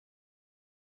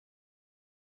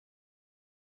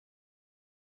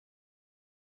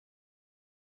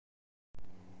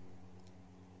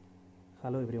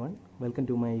Hello every one, welcome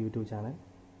to my YouTube channel.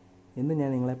 ഇന്ന് ഞാൻ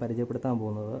നിങ്ങളെ പരിചയപ്പെടുത്താൻ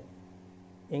പോകുന്നത്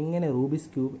എങ്ങനെ റൂബിക്സ്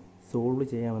ക്യൂബ് സോൾവ്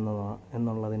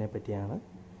എന്നുള്ളതിനെ പറ്റിയാണ്.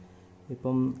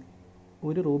 ഇപ്പം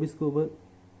ഒരു റൂബിക്സ് ക്യൂബ്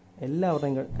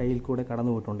എല്ലാവരുടെയും കയ്യിൽ കൂടെ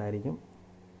കടന്നു പോയിട്ടുണ്ടായിരിക്കും.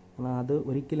 എന്നാൽ അത്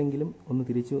ഒരിക്കലെങ്കിലും ഒന്ന്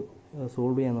തിരിച്ച്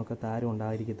സോൾവ് ചെയ്യാൻ നോക്കാത്ത ആരും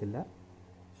ഉണ്ടായിരിക്കത്തില്ല.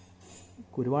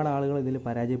 ഒരുപാട് ആളുകൾ ഇതിൽ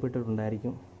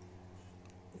പരാജയപ്പെട്ടിട്ടുണ്ടായിരിക്കും.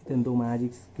 ഇതെന്തോ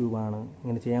മാജിക്സ് ക്യൂബാണ്,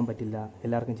 ഇങ്ങനെ ചെയ്യാൻ പറ്റില്ല,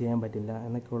 എല്ലാവർക്കും ചെയ്യാൻ പറ്റില്ല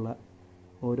എന്നൊക്കെയുള്ള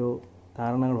ഓരോ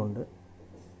ധാരണകളുണ്ട്.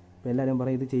 അപ്പോൾ എല്ലാവരും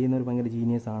പറയും ഇത് ചെയ്യുന്നവർ ഭയങ്കര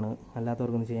ജീനിയസാണ്,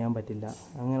 അല്ലാത്തവർക്കൊന്നും ചെയ്യാൻ പറ്റില്ല,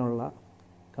 അങ്ങനെയുള്ള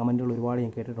കമൻറ്റുകൾ ഒരുപാട്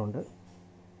ഞാൻ കേട്ടിട്ടുണ്ട്.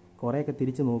 കുറേയൊക്കെ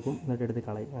തിരിച്ച് നോക്കും, എന്നിട്ട് എടുത്ത്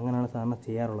കളയും. അങ്ങനെയാണ് സാധാരണ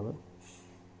ചെയ്യാറുള്ളത്.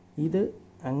 ഇത്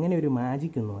അങ്ങനെ ഒരു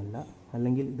മാജിക്കൊന്നുമല്ല,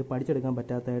 അല്ലെങ്കിൽ ഇത് പഠിച്ചെടുക്കാൻ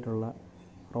പറ്റാത്തതായിട്ടുള്ള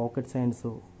റോക്കറ്റ്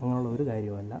സയൻസോ അങ്ങനെയുള്ള ഒരു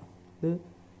കാര്യമല്ല. ഇത്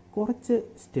കുറച്ച്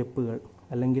സ്റ്റെപ്പുകൾ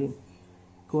അല്ലെങ്കിൽ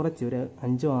കുറച്ച് ഒരു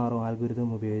 5-6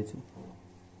 ആൽഗോരിതം ഉപയോഗിച്ച്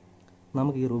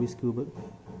നമുക്ക് ഈ റൂബിക്സ് ക്യൂബ്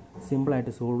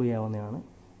സിമ്പിളായിട്ട് സോൾവ് ചെയ്യാവുന്നതാണ്.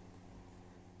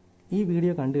 ഈ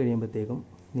വീഡിയോ കണ്ടു കഴിയുമ്പോഴത്തേക്കും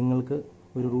നിങ്ങൾക്ക്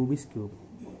ഒരു റൂബിക്സ് ക്യൂബ്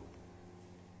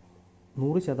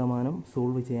 100%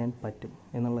 സോൾവ് ചെയ്യാൻ പറ്റും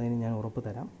എന്നുള്ളതിന് ഞാൻ ഉറപ്പ്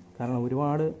തരാം. കാരണം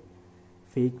ഒരുപാട്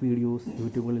ഫേക്ക് വീഡിയോസ്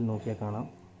യൂട്യൂബുകളിൽ നോക്കിയാൽ കാണാം,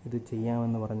 ഇത്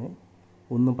ചെയ്യാമെന്ന് പറഞ്ഞ്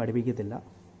ഒന്നും പഠിപ്പിക്കത്തില്ല.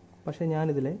 പക്ഷേ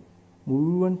ഞാനിതിലെ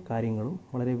മുഴുവൻ കാര്യങ്ങളും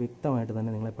വളരെ വ്യക്തമായിട്ട്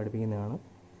തന്നെ നിങ്ങളെ പഠിപ്പിക്കുന്നതാണ്.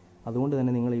 അതുകൊണ്ട്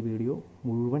തന്നെ നിങ്ങൾ ഈ വീഡിയോ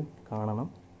മുഴുവൻ കാണണം,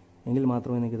 എങ്കിൽ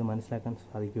മാത്രമേ നിങ്ങൾക്കിത് മനസ്സിലാക്കാൻ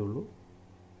സാധിക്കുകയുള്ളൂ.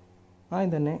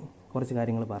 ആദ്യം തന്നെ കുറച്ച്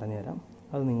കാര്യങ്ങൾ പറഞ്ഞുതരാം,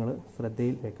 അത് നിങ്ങൾ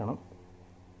ശ്രദ്ധയിൽ വെക്കണം.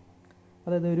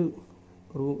 അതായത് ഈ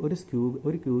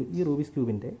റൂബിക്സ്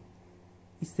ക്യൂബിൻ്റെ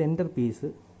ഈ സെൻറ്റർ പീസ്,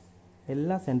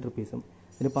 എല്ലാ സെൻറ്റർ പീസും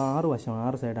ഇതിലിപ്പോൾ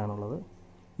 6 സൈഡാണുള്ളത്.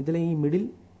 ഇതിലെ ഈ മിഡിൽ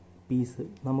പീസ്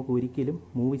നമുക്ക് ഒരിക്കലും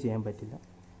മൂവ് ചെയ്യാൻ പറ്റില്ല.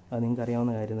 അത് നിങ്ങൾക്ക്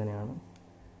അറിയാവുന്ന കാര്യം തന്നെയാണ്.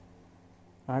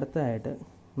 അടുത്തതായിട്ട്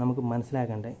നമുക്ക്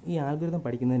മനസ്സിലാക്കേണ്ട, ഈ ആൽഗോരിതം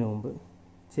പഠിക്കുന്നതിന് മുമ്പ്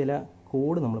ചില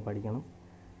കോഡ് നമ്മൾ പഠിക്കണം.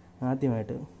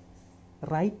 ആദ്യമായിട്ട്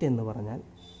റൈറ്റ് എന്ന് പറഞ്ഞാൽ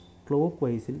ക്ലോക്ക്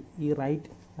വൈസിൽ ഈ റൈറ്റ്,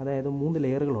 അതായത് 3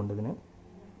 ലെയറുകളുണ്ട് ഇതിന്,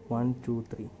 1, 2,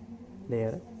 3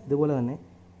 ലെയർ. ഇതുപോലെ തന്നെ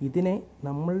ഇതിനെ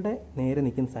നമ്മളുടെ നേരെ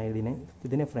നിൽക്കുന്ന സൈഡിനെ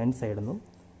ഇതിനെ ഫ്രണ്ട് സൈഡെന്നും,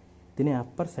 ഇതിനെ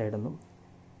അപ്പർ സൈഡെന്നും,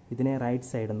 ഇതിനെ റൈറ്റ്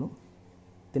സൈഡെന്നും,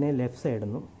 ഇതിനെ ലെഫ്റ്റ്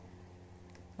സൈഡെന്നും,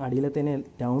 അടിയിലത്തേനെ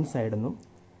ഡൗൺ സൈഡെന്നും,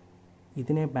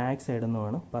 ഇതിനെ ബാക്ക്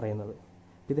സൈഡെന്നുമാണ് പറയുന്നത്.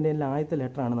 ഇതിൻ്റെ എല്ലാ ആദ്യത്തെ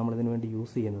ലെറ്ററാണ് നമ്മളിതിനു വേണ്ടി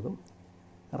യൂസ് ചെയ്യുന്നതും.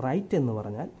 റൈറ്റ് എന്ന്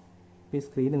പറഞ്ഞാൽ ഇപ്പോൾ ഈ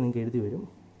സ്ക്രീനിൽ നിങ്ങൾക്ക് എഴുതി വരും.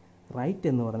 റൈറ്റ്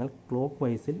എന്ന് പറഞ്ഞാൽ ക്ലോക്ക്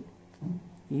വൈസിൽ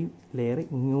ഈ ലെയർ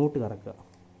ഇങ്ങോട്ട് കറക്കുക.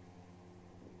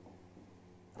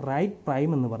 റൈറ്റ് പ്രൈം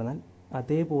എന്ന് പറഞ്ഞാൽ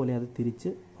അതേപോലെ അത് തിരിച്ച്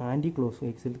ആൻറ്റി ക്ലോക്ക്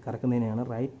വൈസിൽ കറക്കുന്നതിനെയാണ്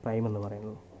റൈറ്റ് പ്രൈം എന്ന്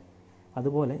പറയുന്നത്.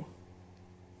 അതുപോലെ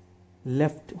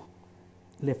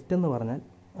ലെഫ്റ്റ് എന്ന് പറഞ്ഞാൽ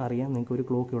അറിയാം നിങ്ങൾക്ക്, ഒരു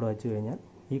ക്ലോക്ക് ഇവിടെ വെച്ച് കഴിഞ്ഞാൽ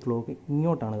ഈ ക്ലോക്ക്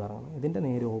ഇങ്ങോട്ടാണ് കറങ്ങുന്നത്, ഇതിൻ്റെ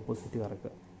നേരെ ഓപ്പോസിറ്റ്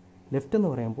കറക്കുക. ലെഫ്റ്റ്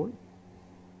എന്ന് പറയുമ്പോൾ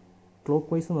ക്ലോക്ക്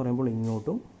വൈസ് എന്ന് പറയുമ്പോൾ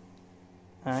ഇങ്ങോട്ടും,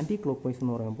 ആൻറ്റി ക്ലോക്ക് വൈസ്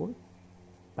എന്ന് പറയുമ്പോൾ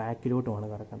ബാക്കിലോട്ടുമാണ്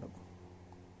കറക്കേണ്ടത്.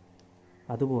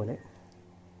 അതുപോലെ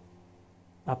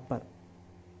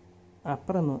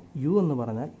അപ്പർ യു എന്ന്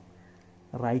പറഞ്ഞാൽ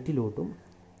റൈറ്റിലോട്ടും,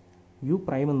 യു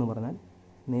പ്രൈം എന്ന് പറഞ്ഞാൽ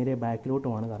നേരെ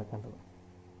ബാക്കിലോട്ടുമാണ് കറക്കേണ്ടത്.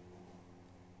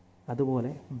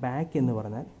 അതുപോലെ ബാക്ക് എന്ന്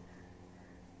പറഞ്ഞാൽ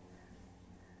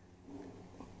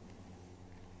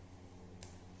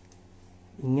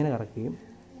ഇങ്ങനെ കറക്കുകയും,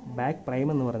 ബാക്ക് പ്രൈം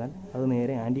എന്ന് പറഞ്ഞാൽ അത്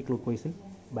നേരെ ആൻറ്റി ക്ലോക്ക് വൈസിൽ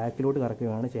ബാക്കിലോട്ട്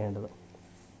കറക്കുകയാണ് ചെയ്യേണ്ടത്.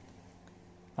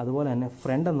 അതുപോലെ തന്നെ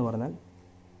ഫ്രണ്ട് എന്ന് പറഞ്ഞാൽ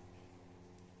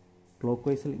ക്ലോക്ക്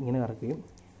വൈസിൽ ഇങ്ങനെ കറക്കുകയും,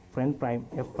 ഫ്രണ്ട് പ്രൈം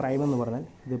എഫ് പ്രൈം എന്ന് പറഞ്ഞാൽ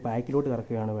ഇത് ബാക്കിലോട്ട്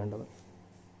കറക്കുകയാണ് വേണ്ടത്.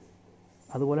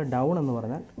 അതുപോലെ ഡൗൺ എന്ന്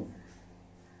പറഞ്ഞാൽ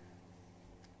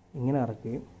ഇങ്ങനെ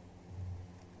കറക്കുകയും,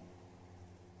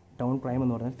 ഡൗൺ പ്രൈം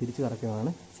എന്ന് പറഞ്ഞാൽ തിരിച്ച്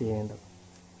കറക്കുകയാണ് ചെയ്യേണ്ടത്.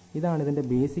 ഇതാണ് ഇതിൻ്റെ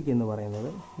ബേസിക് എന്ന്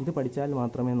പറയുന്നത്. ഇത് പഠിച്ചാൽ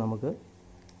മാത്രമേ നമുക്ക്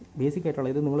ബേസിക് ആയിട്ടുള്ള,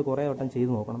 ഇത് നിങ്ങൾ കുറേ വട്ടം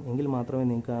ചെയ്ത് നോക്കണം, എങ്കിൽ മാത്രമേ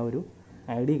നിങ്ങൾക്ക് ആ ഒരു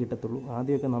ഐഡിയ കിട്ടത്തുള്ളൂ.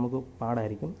 ആദ്യമൊക്കെ നമുക്ക്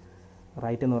പാടായിരിക്കും.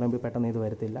 റൈറ്റ് എന്ന് പറയുമ്പോൾ പെട്ടെന്ന് ഇത്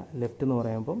വരത്തില്ല. ലെഫ്റ്റ് എന്ന്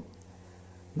പറയുമ്പം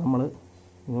നമ്മൾ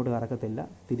ഇങ്ങോട്ട് കറക്കത്തില്ല,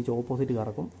 തിരിച്ച് ഓപ്പോസിറ്റ്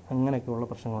കറക്കും. അങ്ങനെയൊക്കെയുള്ള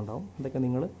പ്രശ്നങ്ങളുണ്ടാവും. ഇതൊക്കെ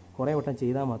നിങ്ങൾ കുറേ വട്ടം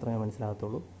ചെയ്താൽ മാത്രമേ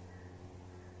മനസ്സിലാകത്തുള്ളൂ.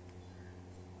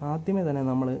 ആദ്യമേ തന്നെ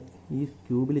നമ്മൾ ഈ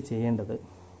ക്യൂബിൽ ചെയ്യേണ്ടത്,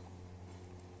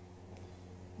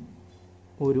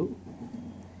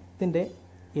 ഇതിൻ്റെ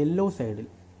യെല്ലോ സൈഡിൽ,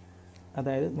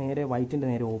 അതായത് നേരെ വൈറ്റിൻ്റെ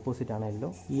നേരെ ഓപ്പോസിറ്റാണ് യെല്ലോ,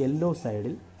 ഈ യെല്ലോ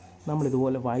സൈഡിൽ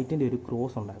നമ്മളിതുപോലെ വൈറ്റിൻ്റെ ഒരു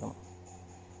ക്രോസ് ഉണ്ടാക്കണം.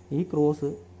 ഈ ക്രോസ്,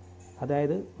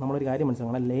 അതായത് നമ്മളൊരു കാര്യം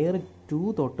മനസ്സിലാക്കണം, ലെയർ 2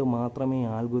 തൊട്ട് മാത്രമേ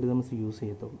ആൽഗോരിതംസ് യൂസ്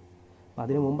ചെയ്യത്തുള്ളൂ.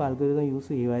 അതിന് മുമ്പ് ആൽഗോരിതം യൂസ്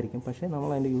ചെയ്യുമായിരിക്കും, പക്ഷേ നമ്മൾ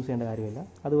അതിൻ്റെ യൂസ് ചെയ്യേണ്ട കാര്യമില്ല.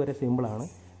 അതുവരെ സിമ്പിളാണ്.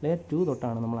 ലെയർ 2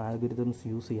 തൊട്ടാണ് നമ്മൾ ആൽഗോരിതംസ്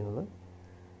യൂസ് ചെയ്യുന്നത്.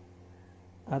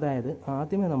 അതായത്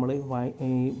ആദ്യമേ നമ്മൾ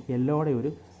ഈ യെല്ലോയുടെ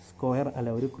ഒരു സ്ക്വയർ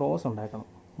ഒരു ക്രോസ് ഉണ്ടാക്കണം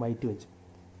വൈറ്റ് വെച്ച്.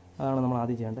 അതാണ് നമ്മൾ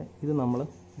ആദ്യം ചെയ്യേണ്ടത്.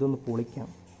 ഇതൊന്ന് പൊളിക്കാം.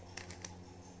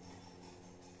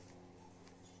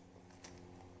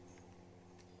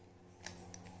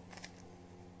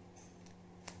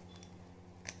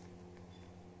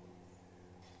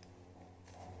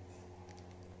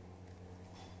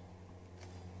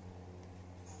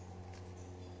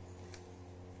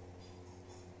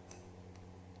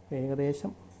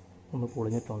 ഏകദേശം ഒന്ന്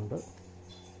പൊളിഞ്ഞിട്ടുണ്ട്.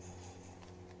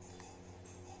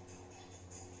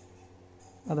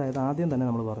 അതായത് ആദ്യം തന്നെ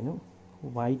നമ്മൾ പറഞ്ഞു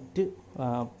വൈറ്റ്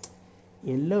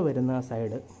യെല്ലോ വരുന്ന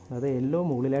സൈഡ്, അതായത് യെല്ലോ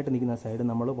മുകളിലായിട്ട് നിൽക്കുന്ന സൈഡ്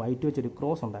നമ്മൾ വൈറ്റ് വെച്ചൊരു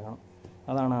ക്രോസ് ഉണ്ടാക്കണം.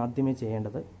 അതാണ് ആദ്യമേ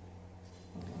ചെയ്യേണ്ടത്.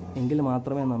 എങ്കിൽ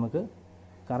മാത്രമേ നമുക്ക്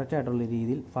കറക്റ്റായിട്ടുള്ള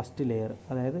രീതിയിൽ ഫസ്റ്റ് ലെയർ,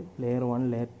 അതായത് ലെയർ 1,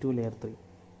 ലെയർ 2, ലെയർ 3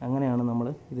 അങ്ങനെയാണ് നമ്മൾ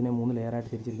ഇതിനെ 3 ലെയറായിട്ട്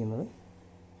തിരിച്ചിരിക്കുന്നത്.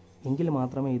 എങ്കിൽ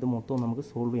മാത്രമേ ഇത് മൊത്തം നമുക്ക്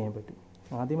സോൾവ് ചെയ്യാൻ പറ്റൂ.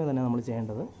 ആദ്യമേ തന്നെ നമ്മൾ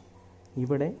ചെയ്യേണ്ടത്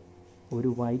ഇവിടെ ഒരു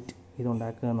വൈറ്റ്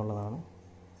ഇതുണ്ടാക്കുക എന്നുള്ളതാണ്.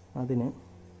 അതിന്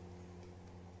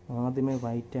ആദ്യമേ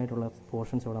വൈറ്റായിട്ടുള്ള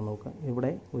പോർഷൻസ് ഇവിടെ നോക്കുക.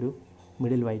 ഇവിടെ ഒരു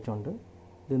മിഡിൽ വൈറ്റ് ഉണ്ട്.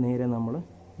 ഇത് നേരെ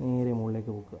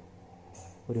മുകളിലേക്ക് വെക്കുക.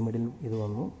 ഒരു മിഡിൽ ഇത്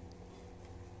വന്നു.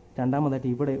 രണ്ടാമതായിട്ട്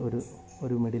ഇവിടെ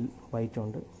ഒരു മിഡിൽ വൈറ്റ്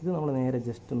ഉണ്ട്. ഇത് നമ്മൾ നേരെ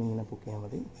ജസ്റ്റ് ഒന്ന് ഇങ്ങനെ പൊക്കിയാൽ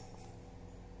മതി.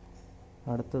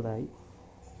 അടുത്തതായി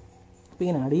ഇപ്പോൾ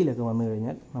ഇങ്ങനെ അടിയിലൊക്കെ വന്നു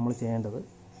കഴിഞ്ഞാൽ നമ്മൾ ചെയ്യേണ്ടത്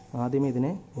ആദ്യമേ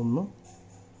ഇതിനെ ഒന്ന്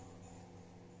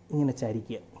ഇങ്ങനെ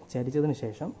ചരിക്കുക. ചരിച്ചതിന്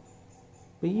ശേഷം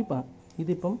ഇപ്പോൾ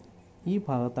ഇതിപ്പം ഈ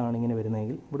ഭാഗത്താണ് ഇങ്ങനെ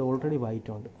വരുന്നതെങ്കിൽ ഇവിടെ ഓൾറെഡി വൈറ്റ്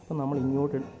ഉണ്ട്. അപ്പോൾ നമ്മൾ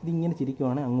ഇങ്ങോട്ട് ഇതിങ്ങനെ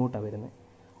ചിരിക്കുവാണെങ്കിൽ അങ്ങോട്ടാണ് വരുന്നത്.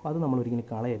 അപ്പോൾ അത് നമ്മൾ ഒരിക്കലും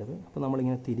കളയരുത്. അപ്പോൾ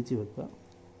നമ്മളിങ്ങനെ തിരിച്ച് വെക്കുക.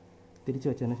 തിരിച്ച്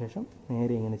വെച്ചതിന് ശേഷം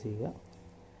നേരെ ഇങ്ങനെ ചെയ്യുക.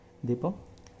 ഇതിപ്പം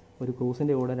ഒരു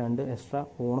ക്രൂസിൻ്റെ കൂടെ 2 എക്സ്ട്രാ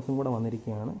ബോണസും കൂടെ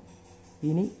വന്നിരിക്കുകയാണ്.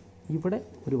 ഇനി ഇവിടെ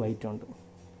ഒരു വൈറ്റ് ഉണ്ട്,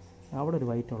 അവിടെ ഒരു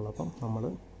വൈറ്റ് ഉള്ളപ്പം നമ്മൾ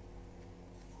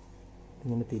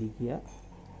ഇങ്ങനെ തിരിക്കുക.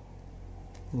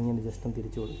 ഇങ്ങനെ ജസ്റ്റ് ഒന്ന്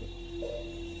തിരിച്ചു കൊടുക്കുക.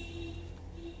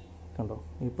 കണ്ടോ,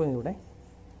 ഇപ്പോൾ ഇവിടെ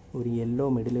ഒരു യെല്ലോ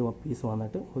മിഡിൽ പീസ്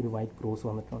വന്നിട്ട് ഒരു വൈറ്റ് ക്രോസ്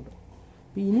വന്നിട്ടുണ്ട്.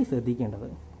 അപ്പോൾ ഇനി ശ്രദ്ധിക്കേണ്ടത്,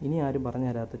 ഇനി ആരും പറഞ്ഞു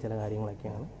തരാത്ത ചില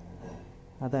കാര്യങ്ങളൊക്കെയാണ്.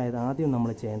 അതായത് ആദ്യം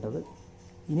നമ്മൾ ചെയ്യേണ്ടത്,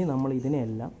 ഇനി നമ്മൾ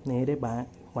ഇതിനെല്ലാം നേരെ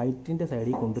വൈറ്റിൻ്റെ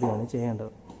സൈഡിൽ കൊണ്ടുവരികയാണ്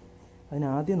ചെയ്യേണ്ടത്.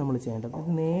 അതിനാദ്യം നമ്മൾ ചെയ്യേണ്ടത്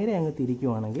ഇത് നേരെ അങ്ങ്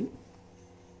തിരിക്കുവാണെങ്കിൽ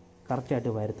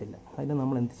കറക്റ്റായിട്ട് വരത്തില്ല. അതിന്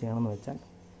നമ്മൾ എന്ത് ചെയ്യണമെന്ന് വെച്ചാൽ,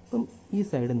 ഇപ്പം ഈ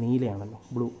സൈഡ് നീലയാണല്ലോ,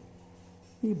 ബ്ലൂ,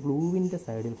 ഈ ബ്ലൂവിൻ്റെ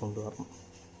സൈഡിൽ കൊണ്ടുവരണം.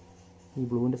 ഈ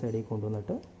ബ്ലൂവിൻ്റെ സൈഡിൽ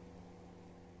കൊണ്ടുവന്നിട്ട്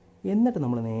എന്നിട്ട്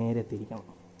നമ്മൾ നേരെ തിരിക്കണം.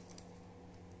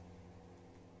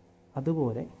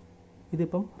 അതുപോലെ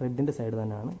ഇതിപ്പം റെഡിൻ്റെ സൈഡ്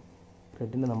തന്നെയാണ്.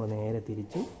 റെഡിൻ്റെ നമ്മൾ നേരെ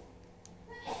തിരിച്ചു,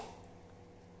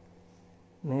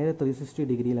 നേരെ 360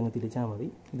 ഡിഗ്രിയിൽ അങ്ങ് തിരിച്ചാൽ മതി.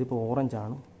 ഇതിപ്പോൾ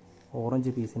ഓറഞ്ചാണ്,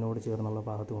 ഓറഞ്ച് പീസിനോട് ചേർന്നുള്ള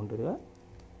ഭാഗത്ത് കൊണ്ടുവരിക.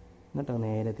 എന്നിട്ട്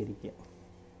നേരെ തിരിക്കുക.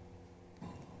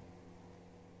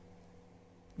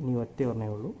 ഇനി ഒറ്റ ഒരെണ്ണേ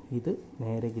ഉള്ളൂ, ഇത്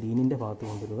നേരെ ഗ്രീനിൻ്റെ ഭാഗത്ത്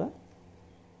കൊണ്ടുവരിക.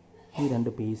 ഈ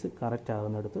 2 പീസ് കറക്റ്റ്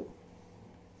ആകുന്നിടത്ത്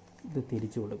ഇത്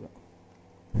തിരിച്ചു കൊടുക്കുക.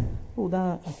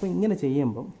 അപ്പോൾ ഇങ്ങനെ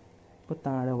ചെയ്യുമ്പം ഇപ്പോൾ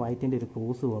താഴെ വൈറ്റിൻ്റെ ഒരു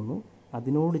ക്രോസ് വന്നു.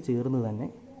 അതിനോട് ചേർന്ന് തന്നെ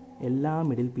എല്ലാ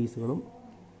മിഡിൽ പീസുകളും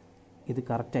ഇത്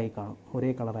കറക്റ്റായി കാണും, ഒരേ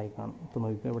കളറായി കാണും. ഇപ്പോൾ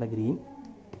നോക്കിക്കുക, ഇവിടെ ഗ്രീൻ,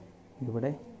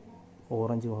 ഇവിടെ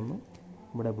ഓറഞ്ച് വന്നു,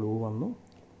 ഇവിടെ ബ്ലൂ വന്നു,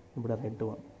 ഇവിടെ റെഡ്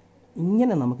വന്നു.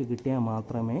 ഇങ്ങനെ നമുക്ക് കിട്ടിയാൽ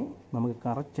മാത്രമേ നമുക്ക്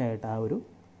കറക്റ്റായിട്ട് ആ ഒരു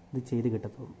ഇത് ചെയ്ത്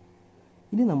കിട്ടത്തുള്ളൂ.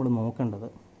 ഇനി നമ്മൾ നോക്കേണ്ടത്,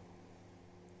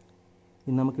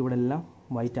 ഇനി നമുക്കിവിടെ എല്ലാം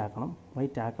വൈറ്റ്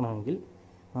ആക്കണമെങ്കിൽ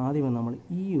ആദ്യമേ നമ്മൾ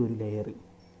ഈ ഒരു ലെയർ,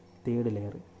 3rd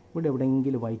ലെയർ, ഇവിടെ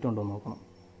എവിടെയെങ്കിലും വൈറ്റ് ഉണ്ടോ എന്ന് നോക്കണം.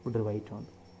 ഇവിടെ ഒരു വൈറ്റ്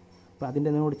ഉണ്ട്. അപ്പോൾ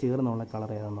അതിൻ്റെതിനോട് ചേർന്നുള്ള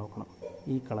കളർ ഏതാണെന്ന് നോക്കണം.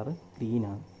 ഈ കളർ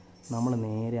ഗ്രീനാണ്. നമ്മൾ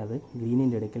നേരെ അത്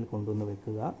ഗ്രീനിൻ്റെ ഇടയ്ക്കൽ കൊണ്ടുവന്ന്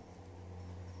വെക്കുക.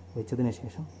 വെച്ചതിന്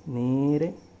ശേഷം നേരെ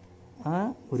ആ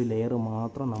ഒരു ലെയർ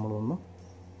മാത്രം നമ്മളൊന്ന്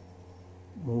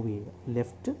മൂവ് ചെയ്യുക.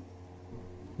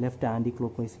 ലെഫ്റ്റ് ആൻറ്റി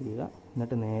ക്ലോക്ക് വൈസ് ചെയ്യുക.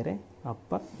 എന്നിട്ട് നേരെ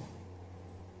അപ്പർ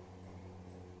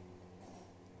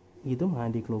ഇതും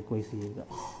ആൻറ്റി ക്ലോക്ക് വൈസ് ചെയ്യുക.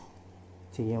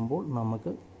 ചെയ്യുമ്പോൾ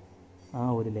നമുക്ക് ആ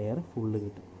ഒരു ലെയർ ഫുള്ള്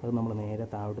കിട്ടും. അത് നമ്മൾ നേരെ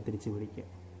താഴോട്ട് തിരിച്ച്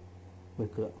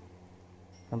വെക്കുക.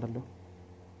 കണ്ടല്ലോ.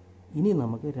 ഇനി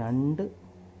നമുക്ക് 2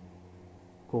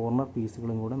 കോർണർ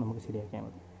പീസുകളും കൂടെ നമുക്ക് ശരിയാക്കിയാൽ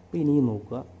മതി. അപ്പോൾ ഇനിയും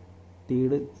നോക്കുക,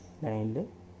 3rd ലൈനിൽ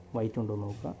വൈറ്റ് ഉണ്ടോ എന്ന്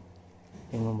നോക്കുക.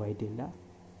 എങ്ങും വൈറ്റ് ഇല്ല.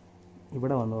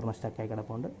 ഇവിടെ വന്ന് പറഞ്ഞാൽ സ്റ്റക്കായി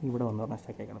കിടപ്പുണ്ട്, ഇവിടെ വന്ന് പറഞ്ഞാൽ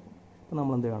സ്റ്റക്കായി കിടപ്പുണ്ട്. അപ്പോൾ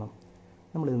നമ്മളെന്ത് വേണം,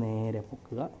 നമ്മളിത് നേരെ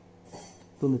പൊക്കുക,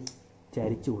 ഇതൊന്ന്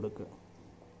ചരിച്ചു കൊടുക്കുക,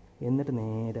 എന്നിട്ട്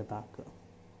നേരെ താക്കുക.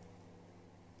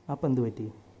 അപ്പോൾ എന്ത് പറ്റി,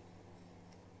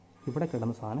 ഇവിടെ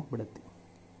കിടന്ന സാധനം ഇവിടെ എത്തി.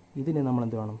 ഇതിന്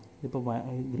നമ്മളെന്ത് വേണം, ഇതിപ്പോൾ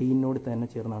ഗ്രീനിനോട് തന്നെ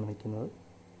ചേർന്നാണ് നിൽക്കുന്നത്.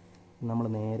 നമ്മൾ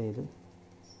നേരെ ഇത്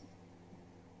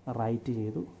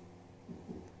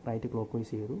റൈറ്റ് ക്ലോക്ക്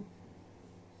വൈസ് ചെയ്തു.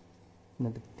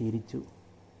 എന്നിട്ട് തിരിച്ചു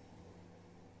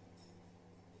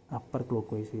അപ്പർ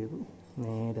ക്ലോക്ക് വൈസ് ചെയ്തു,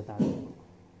 നേരെ താഴെ.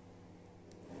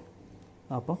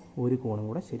 അപ്പം ഒരു കോണും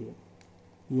കൂടെ ശരിയായി.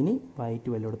 ഇനി വൈറ്റ്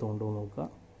വല്ലയിടത്ത് കൊണ്ടുപോയി നോക്കുക.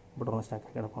 ഇവിടെ ഒന്ന്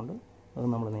സ്റ്റക്കായി കിടപ്പുണ്ട്, അത്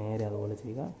നമ്മൾ നേരെ അതുപോലെ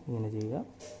ചെയ്യുക. ഇങ്ങനെ ചെയ്യുക,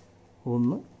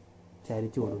 ഒന്ന്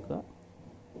ചരിച്ചു കൊടുക്കുക.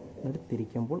 എന്നിട്ട്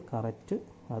തിരിക്കുമ്പോൾ കറക്റ്റ്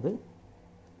അത്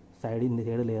സൈഡ്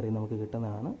ലെയറിൽ നമുക്ക്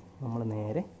കിട്ടുന്നതാണ്. നമ്മൾ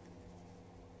നേരെ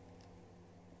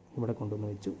ഇവിടെ കൊണ്ടുവന്ന്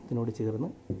വെച്ചു, ഇതിനോട് ചേർന്ന്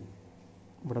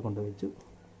ഇവിടെ കൊണ്ടുവച്ചു.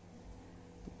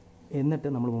 എന്നിട്ട്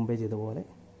നമ്മൾ മുമ്പേ ചെയ്ത പോലെ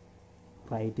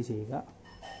റൈറ്റ് ചെയ്യുക,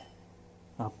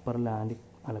 അപ്പറിൽ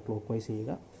ക്ലോക്ക് വൈസ്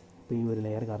ചെയ്യുക. അപ്പോൾ ഈ ഒരു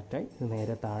ലെയർ കറക്റ്റായി ഇത്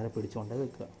നേരെ താഴെ പിടിച്ചുകൊണ്ട്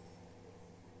വെക്കുക.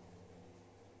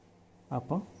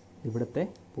 അപ്പം ഇവിടുത്തെ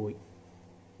പോയി.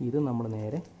 ഇത് നമ്മൾ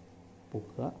നേരെ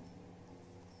പൊക്കുക,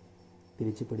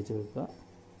 തിരിച്ച് പിടിച്ച് വെക്കുക,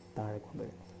 താഴെ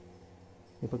കൊണ്ടുവരിക.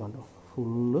 ഇപ്പോൾ കണ്ടോ,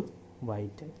 ഫുള്ള്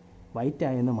വൈറ്റ്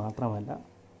ആയെന്ന് മാത്രമല്ല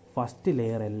ഫസ്റ്റ്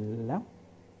ലെയർ എല്ലാം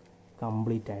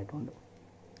കംപ്ലീറ്റ് ആയിട്ടുണ്ട്.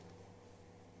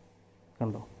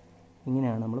 കണ്ടോ,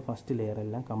 ഇങ്ങനെയാണ് നമ്മൾ ഫസ്റ്റ് ലെയർ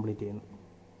എല്ലാം കംപ്ലീറ്റ് ചെയ്യുന്നത്.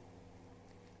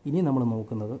 ഇനി നമ്മൾ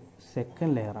നോക്കുന്നത്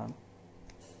സെക്കൻഡ് ലെയറാണ്.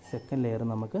 സെക്കൻഡ് ലെയർ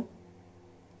നമുക്ക്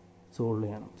സോൾവ്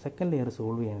ചെയ്യണം. സെക്കൻഡ് ലെയർ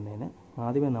സോൾവ് ചെയ്യുന്നതിന്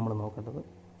ആദ്യമേ നമ്മൾ നോക്കേണ്ടത്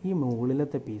ഈ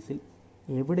മുകളിലത്തെ പീസിൽ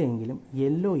എവിടെയെങ്കിലും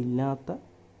യെല്ലോ ഇല്ലാത്ത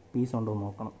പീസ് ഉണ്ടോ എന്ന്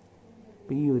നോക്കണം.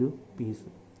 അപ്പോൾ ഈ ഒരു പീസ്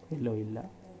യെല്ലോ ഇല്ല,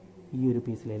 ഈ ഒരു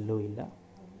പീസിൽ യെല്ലോ ഇല്ല,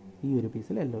 ഈ ഒരു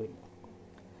പീസിൽ യെല്ലോ ഇല്ല.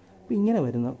 അപ്പോൾ ഇങ്ങനെ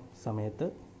വരുന്ന സമയത്ത്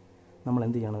നമ്മൾ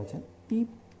എന്ത് ചെയ്യണമെന്ന് വെച്ചാൽ ഈ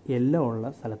യെല്ലോ ഉള്ള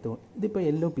സ്ഥലത്ത്, ഇതിപ്പോൾ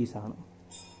യെല്ലോ പീസാണ്,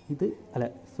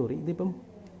 ഇതിപ്പം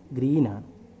ഗ്രീനാണ്,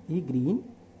 ഈ ഗ്രീൻ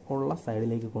ഉള്ള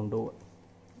സൈഡിലേക്ക് കൊണ്ടുപോവുക.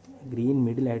 ഗ്രീൻ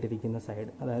മിഡിലായിട്ടിരിക്കുന്ന സൈഡ്,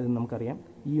 അതായത് നമുക്കറിയാം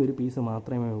ഈ ഒരു പീസ്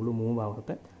മാത്രമേ ഉള്ളൂ മൂവ്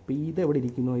ആവാത്ത. അപ്പോൾ ഇതെവിടെ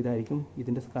ഇരിക്കുന്നോ ഇതായിരിക്കും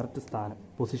ഇതിൻ്റെ കറക്റ്റ് സ്ഥാനം,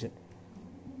 പൊസിഷൻ.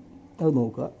 അത്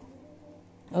നോക്കുക.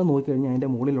 അത് നോക്കിക്കഴിഞ്ഞാൽ അതിൻ്റെ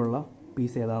മുകളിലുള്ള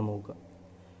പീസ് ഏതാണെന്ന് നോക്കുക.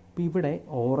 അപ്പോൾ ഇവിടെ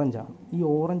ഓറഞ്ചാണ്. ഈ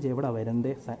ഓറഞ്ച് എവിടെ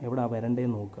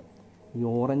വരണ്ടേന്ന് നോക്കുക. ഈ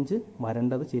ഓറഞ്ച്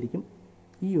വരേണ്ടത് ശരിക്കും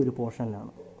ഈ ഒരു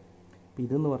പോർഷനിലാണ്. അപ്പോൾ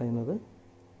ഇതെന്ന് പറയുന്നത്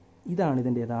ഇതാണ്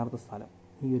ഇതിൻ്റെ യഥാർത്ഥ സ്ഥലം.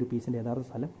 ഈ ഒരു പീസിൻ്റെ യഥാർത്ഥ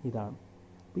സ്ഥലം ഇതാണ്.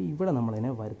 അപ്പോൾ ഇവിടെ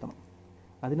നമ്മളതിനെ വരുത്തണം.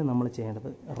 അതിന് നമ്മൾ ചെയ്യേണ്ടത്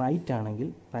റൈറ്റ് ആണെങ്കിൽ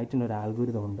റൈറ്റിൻ്റെ ഒരു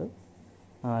ആൽഗോരിതം ഉണ്ട്.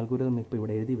 ആ ആൽഗോരിതം ഇപ്പോൾ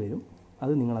ഇവിടെ എഴുതി വരും.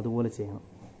 അത് നിങ്ങൾ അതുപോലെ ചെയ്യണം.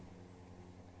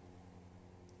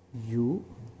 You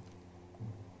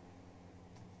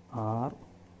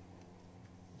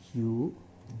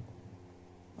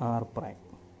are prime.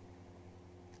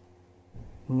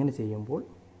 ഇങ്ങനെ ചെയ്യുമ്പോൾ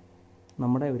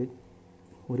നമ്മുടെ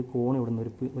ഒരു കോൺ ഇവിടുന്ന്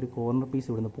ഒരു കോർണർ പീസ്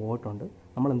ഇവിടുന്ന് പോയിട്ടുണ്ട്.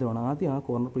 നമ്മൾ എന്ത് വേണം, ആദ്യം ആ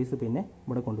കോർണർ പീസ് പിന്നെ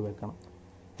ഇവിടെ കൊണ്ടുവയ്ക്കണം.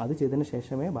 അത് ചെയ്തതിന്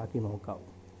ശേഷമേ ബാക്കി നോക്കാവൂ.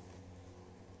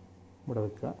 ഇവിടെ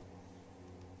വെക്കുക.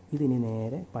 ഇതിനി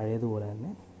നേരെ പഴയതുപോലെ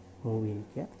തന്നെ മൂവ്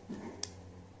ചെയ്യിക്കുക,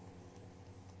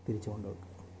 തിരിച്ചു കൊണ്ടുവെക്കുക.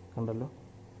 കണ്ടല്ലോ,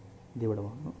 ഇതിവിടെ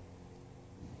വന്നു.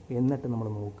 എന്നിട്ട് നമ്മൾ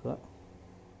നോക്കുക,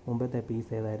 മുമ്പത്തെ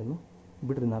പീസ് ഏതായിരുന്നു,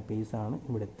 ഇവിടെ ഇരുന്ന ആ പീസാണ്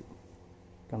ഇവിടെ എത്തി.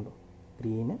 കണ്ടോ,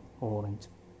 ഗ്രീന് ഓറഞ്ച്.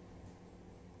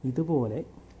 ഇതുപോലെ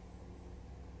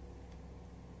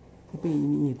ഇപ്പോൾ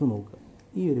ഇനി ഇത് നോക്കുക.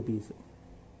 ഈ ഒരു പീസ്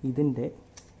ഇതിൻ്റെ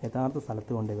യഥാർത്ഥ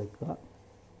സ്ഥലത്ത്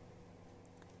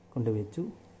കൊണ്ടുവച്ചു.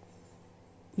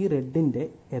 ഈ റെഡിൻ്റെ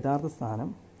യഥാർത്ഥ സ്ഥാനം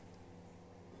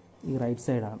ഈ റൈറ്റ്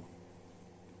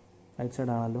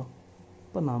സൈഡാണല്ലോ.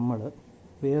 ഇപ്പോൾ നമ്മൾ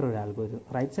വേറൊരു ആൽഗോരിതം,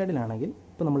 റൈറ്റ് സൈഡിലാണെങ്കിൽ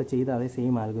ഇപ്പോൾ നമ്മൾ ചെയ്ത അതേ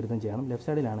സെയിം ആൽഗോരിതം ചെയ്യണം. ലെഫ്റ്റ്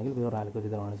സൈഡിലാണെങ്കിൽ വേറൊരു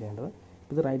ആൽഗോരിതമാണ് ചെയ്യേണ്ടത്.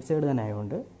 ഇപ്പോൾ ഇത് റൈറ്റ് സൈഡ് തന്നെ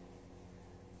ആയതുകൊണ്ട്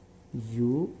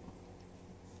യു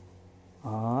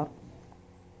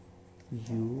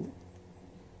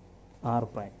ആർ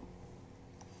പ്രൈം.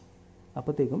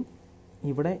 അപ്പോഴത്തേക്കും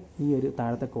ഇവിടെ ഈ ഒരു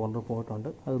താഴത്തെ കോർണർ പോയിട്ടുണ്ട്.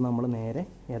 അത് നമ്മൾ നേരെ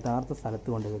യഥാർത്ഥ സ്ഥലത്ത്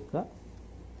കൊണ്ട് വെക്കുക.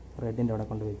 റെഡിൻ്റെ അവിടെ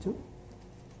കൊണ്ട് വെച്ചു,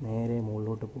 നേരെ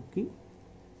മുകളിലോട്ട് പൊക്കി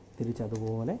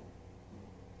തിരിച്ചതുപോലെ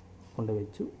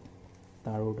കൊണ്ടുവച്ചു,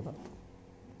 താഴോട്ട് തത്തു.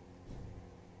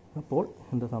 അപ്പോൾ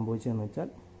എന്താ സംഭവിച്ചതെന്ന് വെച്ചാൽ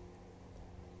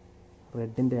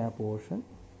റെഡിൻ്റെ ആ പോർഷൻ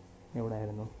എവിടെ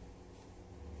ആയിരുന്നു,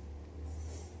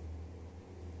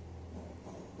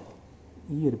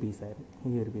 ഈ ഒരു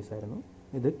പീസായിരുന്നു.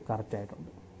 ഇത്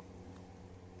കറക്റ്റായിട്ടുണ്ട്.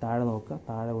 താഴെ നോക്കുക,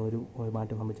 താഴെ ഒരു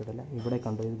മാറ്റം സംഭവിച്ചിട്ടില്ല. ഇവിടെ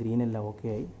കണ്ടു, ഇത് ഗ്രീനെല്ലാം ഓക്കെ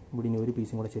ആയി. ഇവിടെ ഇനി ഒരു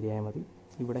പീസും കൂടെ ശരിയായാൽ മതി.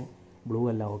 ഇവിടെ ബ്ലൂ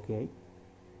എല്ലാം ഓക്കെ ആയി.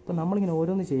 അപ്പോൾ നമ്മളിങ്ങനെ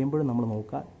ഓരോന്ന് ചെയ്യുമ്പോഴും നമ്മൾ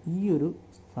നോക്കുക, ഈ ഒരു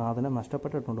സാധനം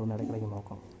നഷ്ടപ്പെട്ടിട്ടുണ്ടോ എന്ന് ഇടയ്ക്കിടയ്ക്ക്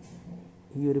നോക്കണം.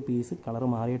 ഈ ഒരു പീസ് കളർ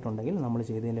മാറിയിട്ടുണ്ടെങ്കിൽ നമ്മൾ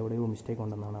ചെയ്തതിൻ്റെ എവിടെയോ മിസ്റ്റേക്ക്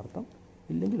ഉണ്ടെന്നാണ് അർത്ഥം.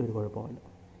 ഇല്ലെങ്കിൽ ഒരു കുഴപ്പമില്ല.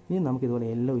 ഇനി നമുക്കിതുപോലെ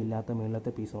യെല്ലോ ഇല്ലാത്ത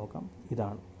മുകളിലത്തെ പീസ് നോക്കാം.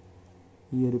 ഇതാണ്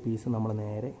ഈ ഒരു പീസ്. നമ്മൾ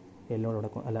നേരെ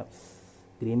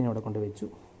ഗ്രീനിനവിടെ കൊണ്ട് വെച്ചു.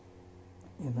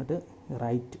 എന്നിട്ട്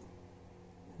റൈറ്റ്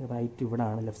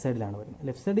ഇവിടാണ്, ലെഫ്റ്റ് സൈഡിലാണ് വരുന്നത്.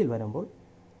 ലെഫ്റ്റ് സൈഡിൽ വരുമ്പോൾ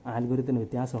ആൽഗോരിതത്തിന്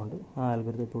വ്യത്യാസമുണ്ട്. ആ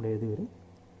ആൽഗോരിതം ഇപ്പോൾ എഴുതി വരും,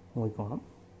 നോക്കിക്കോണം.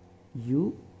 യു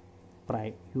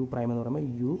പ്രൈം എന്ന് പറയുമ്പോൾ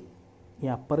ഈ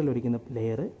അപ്പറിൽ ഒരിക്കുന്ന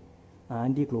ലെയർ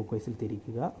ആൻറ്റി ക്ലോക്ക് വൈസിൽ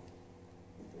തിരിക്കുക.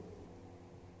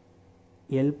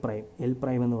 എൽ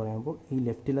പ്രൈം എന്ന് പറയുമ്പോൾ ഈ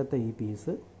ലെഫ്റ്റിലത്തെ ഈ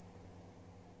പീസ്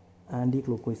ആൻറ്റി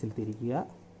ക്ലോക്ക് വൈസിൽ തിരിക്കുക.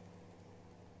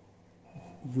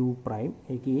 U prime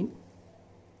again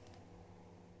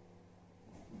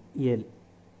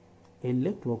L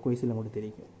clock വൈസിൽ അങ്ങോട്ട്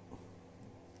തിരിക്കുക.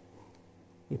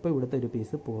 ഇപ്പോൾ ഇവിടുത്തെ ഒരു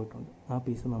പീസ് പോയിട്ടുണ്ട്. ആ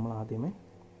പീസ് നമ്മൾ ആദ്യമേ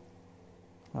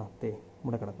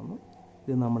ഇവിടെ കിടക്കുന്നു.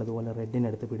 ഇത് നമ്മളിതുപോലെ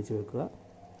റെഡിനടുത്ത് പിടിച്ച് വെക്കുക.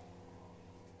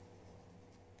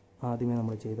 ആദ്യമേ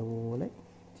നമ്മൾ ചെയ്ത പോലെ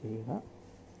ചെയ്യുക.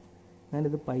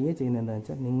 ഞാനിത് പയ്യെ ചെയ്യുന്നത് എന്താണെന്ന്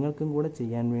വെച്ചാൽ നിങ്ങൾക്കും കൂടെ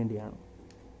ചെയ്യാൻ വേണ്ടിയാണ്.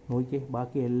 നോക്കിയേ,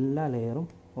 ബാക്കി എല്ലാ ലെയറും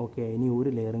ഓക്കെ ആയി. ഇനി ഒരു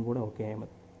ലെയറും കൂടെ ഓക്കെ ആയാൽ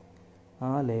മതി.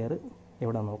 ആ ലെയർ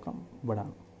എവിടെ നോക്കാം,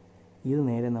 ഇവിടാണ്. ഇത്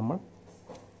നേരെ നമ്മൾ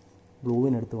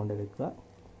ബ്ലൂവിനെടുത്ത് കൊണ്ട് വെക്കുക.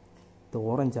 ഇത്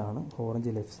ഓറഞ്ചാണ്,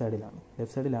 ഓറഞ്ച് ലെഫ്റ്റ് സൈഡിലാണ്.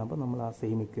 ലെഫ്റ്റ് സൈഡിലാകുമ്പോൾ നമ്മൾ ആ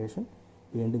സെയിം ഇക്വേഷൻ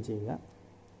വീണ്ടും ചെയ്യുക.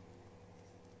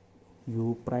 U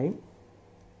prime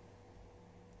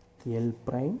L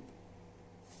prime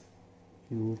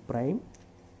U prime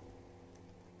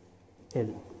L.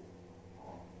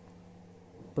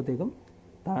 ഇപ്പോഴത്തേക്കും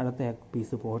താഴത്തെ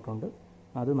പീസ് പോയിട്ടുണ്ട്,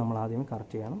 അത് നമ്മൾ ആദ്യമേ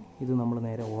കറക്റ്റ് ചെയ്യണം. ഇത് നമ്മൾ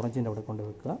നേരെ ഓറഞ്ചിൻ്റെ അവിടെ കൊണ്ട്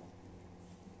വെക്കുക.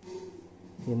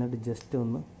 എന്നിട്ട് ജസ്റ്റ്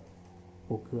ഒന്ന്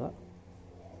പൊക്കുക,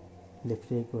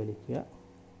 ലെഫ്റ്റിലേക്ക് വലിക്കുക,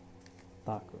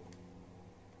 താക്കുക.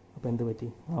 അപ്പോൾ എന്ത് പറ്റി,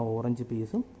 ആ ഓറഞ്ച്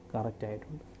പീസും കറക്റ്റ്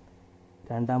ആയിട്ടുണ്ട്.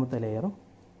 രണ്ടാമത്തെ ലെയറും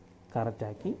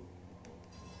കറക്റ്റാക്കി.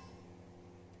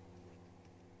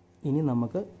 ഇനി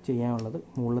നമുക്ക് ചെയ്യാനുള്ളത്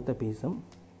മുകളിലത്തെ പീസും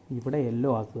ഇവിടെ യെല്ലോ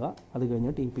ആക്കുക, അത്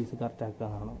കഴിഞ്ഞിട്ട് ഈ പീസ് കറക്റ്റ് ആക്കുക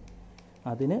എന്നാണ്.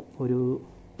 അതിന് ഒരു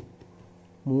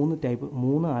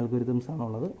 3 ആൽഗോരിതംസ്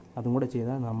ആണുള്ളത്. അതും കൂടെ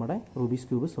ചെയ്താൽ നമ്മുടെ റൂബിക്സ്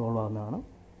ക്യൂബ് സോൾവ് ആകുന്നതാണ്.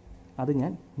 അത്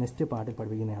ഞാൻ നെക്സ്റ്റ് പാർട്ടിൽ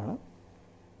പഠിപ്പിക്കുന്നതാണ്.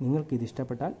 നിങ്ങൾക്കിത്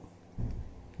ഇഷ്ടപ്പെട്ടാൽ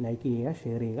ലൈക്ക് ചെയ്യുക,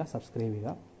 ഷെയർ ചെയ്യുക, സബ്സ്ക്രൈബ്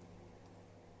ചെയ്യുക.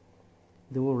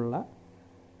 ഇതുപോലുള്ള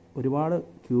ഒരുപാട്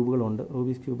ക്യൂബുകളുണ്ട്,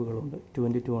 റൂബിക്സ് ക്യൂബുകളുണ്ട്.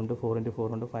 22 ഉണ്ട്, 4x4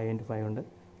 ഉണ്ട്, 5x5 ഉണ്ട്,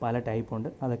 പല ടൈപ്പ് ഉണ്ട്.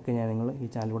 അതൊക്കെ ഞാൻ ഈ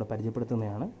ചാനലിലൂടെ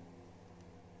പരിചയപ്പെടുത്തുന്നതാണ്.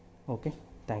 Okay,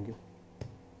 thank you.